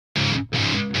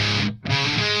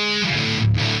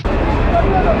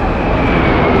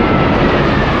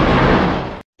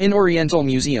In Oriental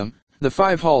Museum, the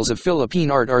 5 halls of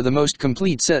Philippine art are the most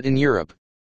complete set in Europe.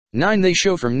 9 they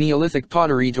show from Neolithic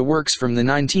pottery to works from the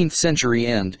 19th century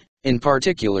and, in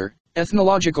particular,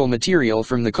 ethnological material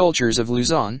from the cultures of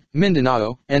Luzon,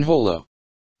 Mindanao, and Jolo.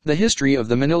 The history of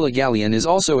the Manila Galleon is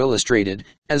also illustrated,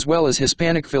 as well as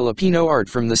Hispanic Filipino art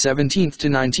from the 17th to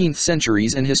 19th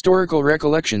centuries and historical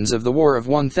recollections of the War of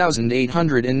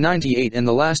 1898 and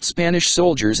the last Spanish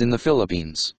soldiers in the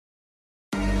Philippines.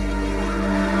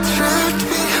 Trapped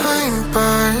behind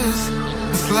bars,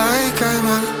 it's like I'm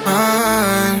on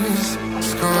Mars,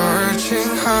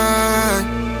 scorching hot.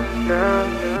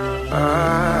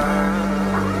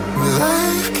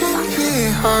 Life can be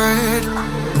hard,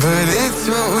 but it's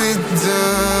what we do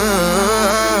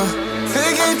to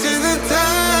get to the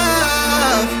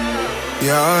top.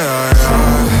 Yeah, yeah, yeah.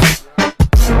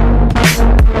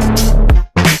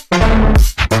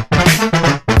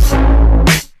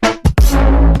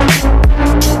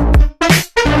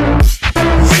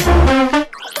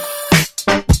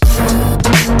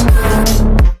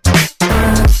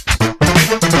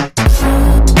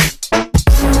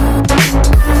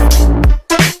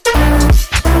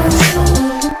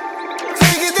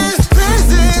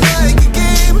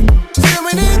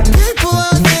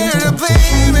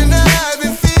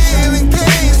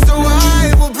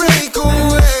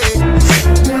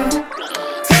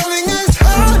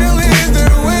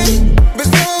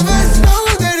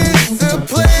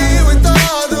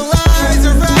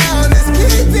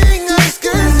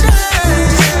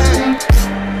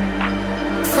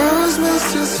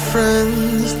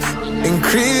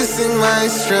 Increasing my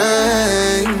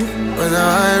strength when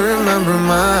I remember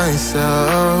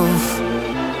myself.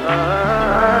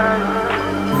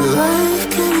 Life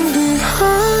can be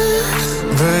hard,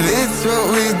 but it's what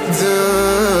we do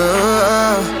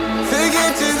to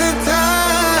get to the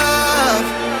top.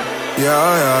 Yeah,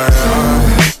 yeah, yeah.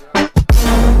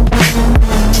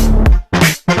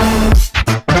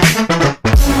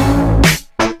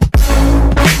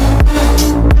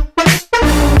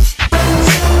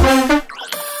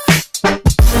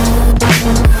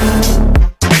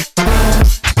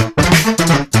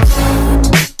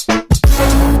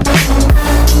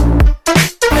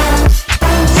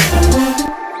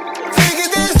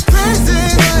 This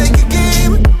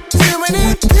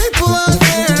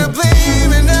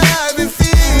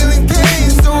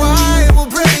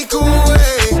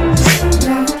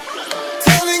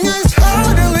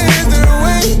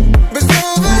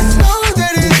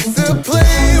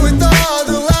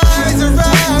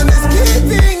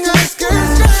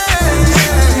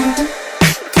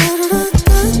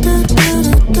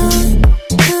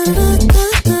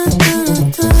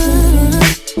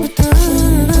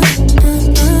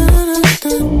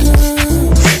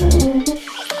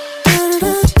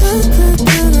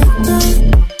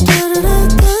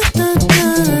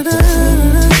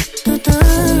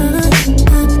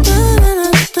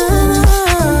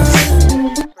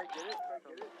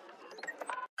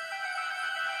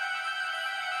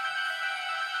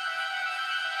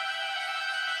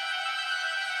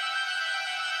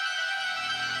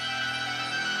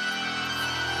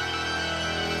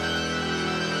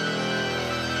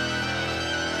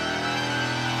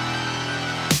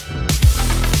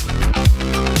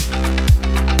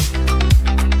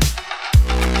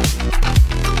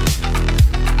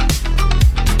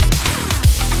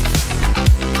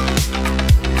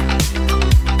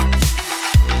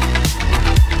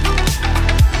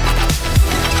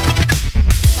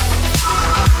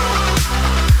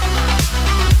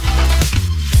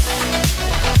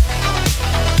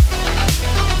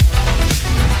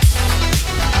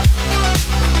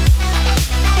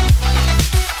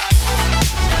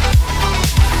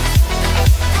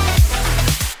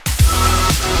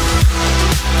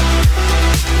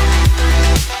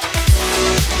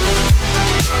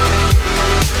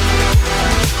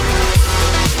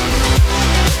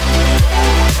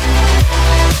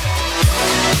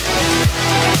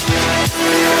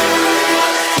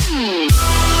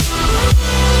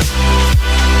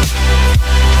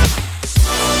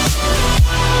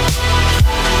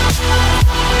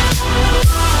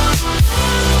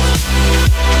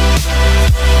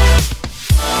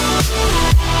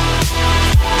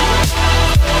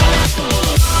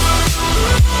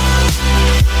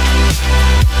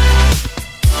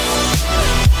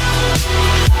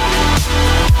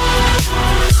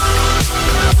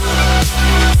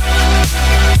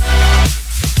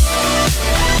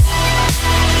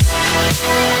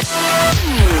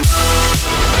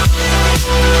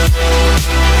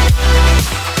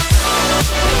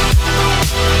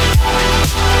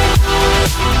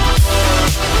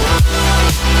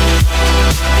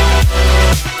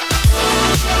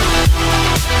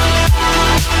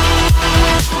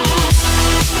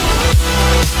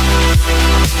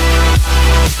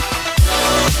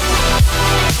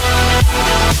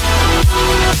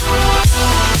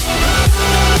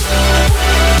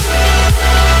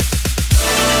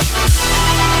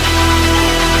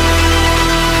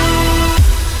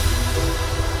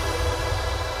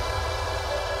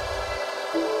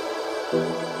What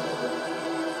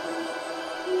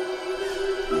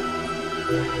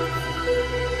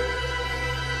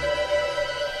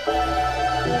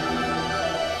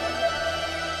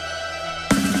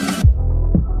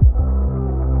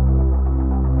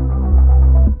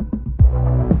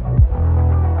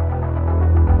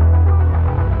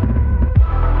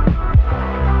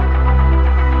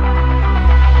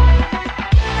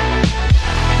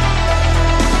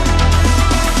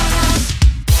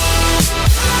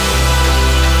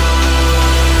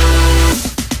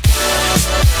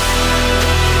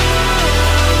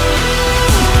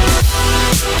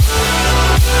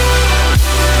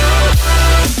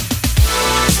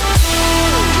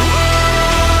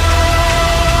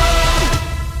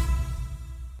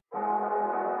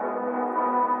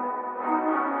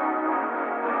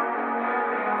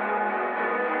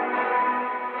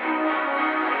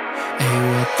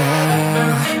the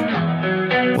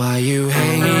hell? Why you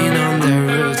hanging on the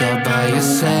roof all by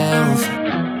yourself?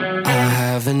 I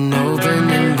have an open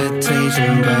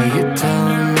invitation, but you're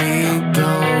telling me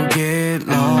go get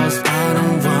lost. I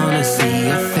don't wanna see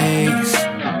your face.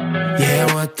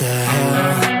 Yeah, what the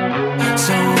hell?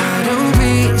 So why don't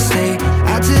we stay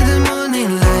out to the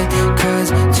morning light? 'Cause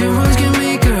two wrongs can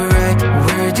make a right.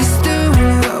 We're just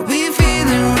doing what we're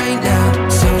feeling right now.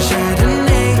 So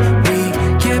Chardonnay, we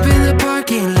camp in the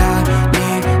parking lot.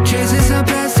 Leave traces of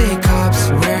plastic cups.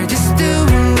 We're just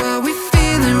doing what we're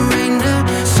feeling right now.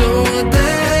 So what the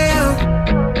hell?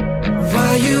 Why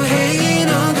you hanging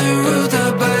on the roof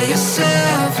all by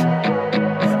yourself?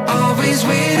 Always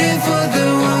waiting for the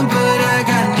one, but I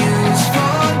got news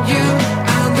for you.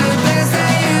 I'm the best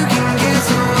that you can get,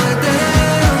 so what the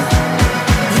hell?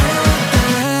 Yeah, what the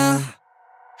hell?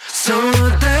 So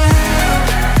what the hell?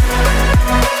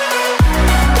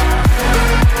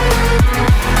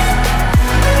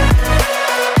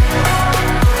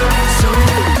 So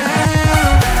what the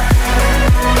hell?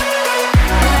 What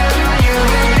are you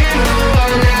waiting for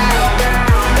now?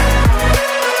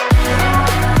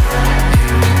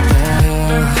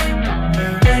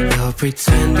 You're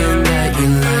pretending that you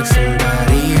like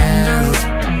somebody else,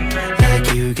 like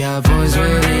you got boys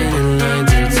waiting in line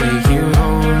to take you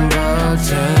home. But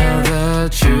tell the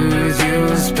truth,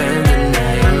 you'll spend the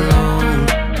night alone.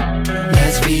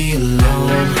 Let's be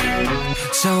alone.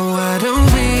 So why don't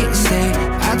we stay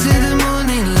out to the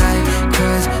morning light?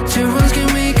 'Cause two wrongs can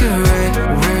make a right.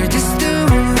 We're just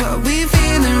doing what we're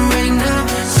feeling right now.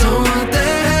 So what the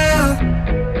hell?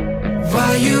 Why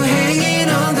you hanging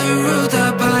on the roof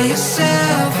all by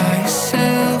yourself?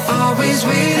 Always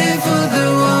waiting for the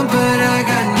one, but I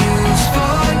got news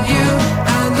for you.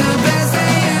 I'm the best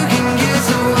that you can get,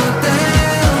 so what the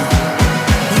hell?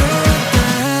 Yeah, what the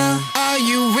hell? Are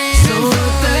you waiting? So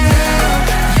what the hell?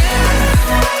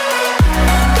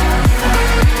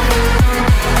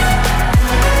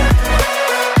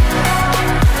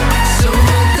 So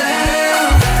what the hell?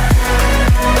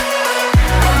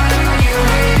 What are you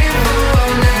waiting for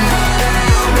now?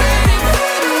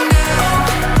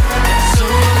 So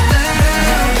what the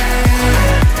hell?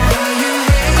 Why you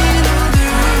hanging on the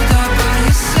roof all by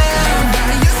yourself?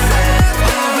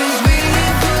 Always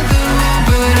waiting for the one,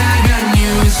 but I got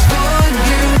news for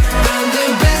you. I'm the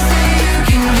best that you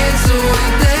can get, so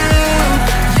what the hell?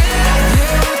 Yeah,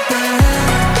 what the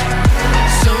hell?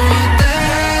 So what the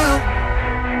hell?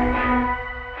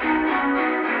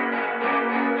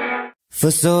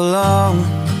 For so long,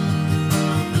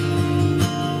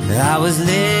 I was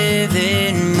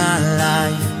living my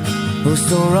life, oh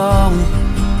so wrong.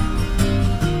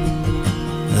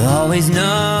 Always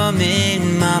numb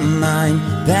in my mind,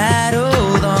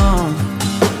 battled on,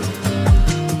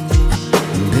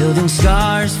 building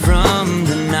scars from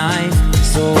the knife,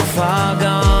 so far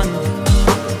gone.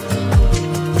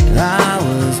 I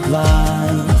was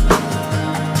blind.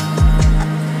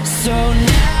 So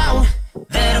now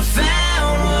that I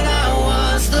found what I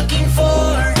was looking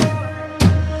for,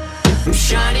 I'm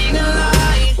shining a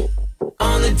light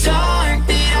on the dark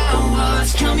that I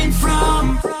was coming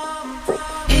from.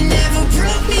 It never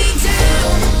broke me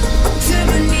down to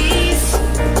my knees,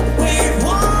 where it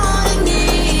wanted me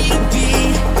to be.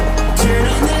 Turn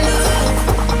on the love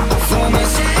for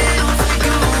myself, I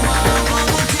go on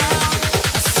down.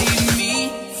 I see me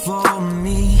for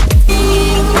me.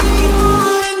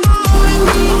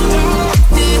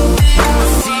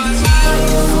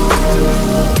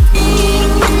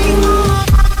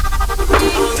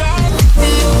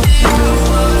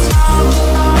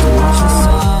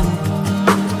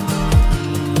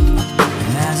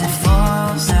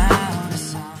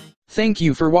 Thank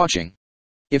you for watching.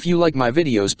 If you like my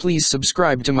videos, please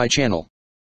subscribe to my channel.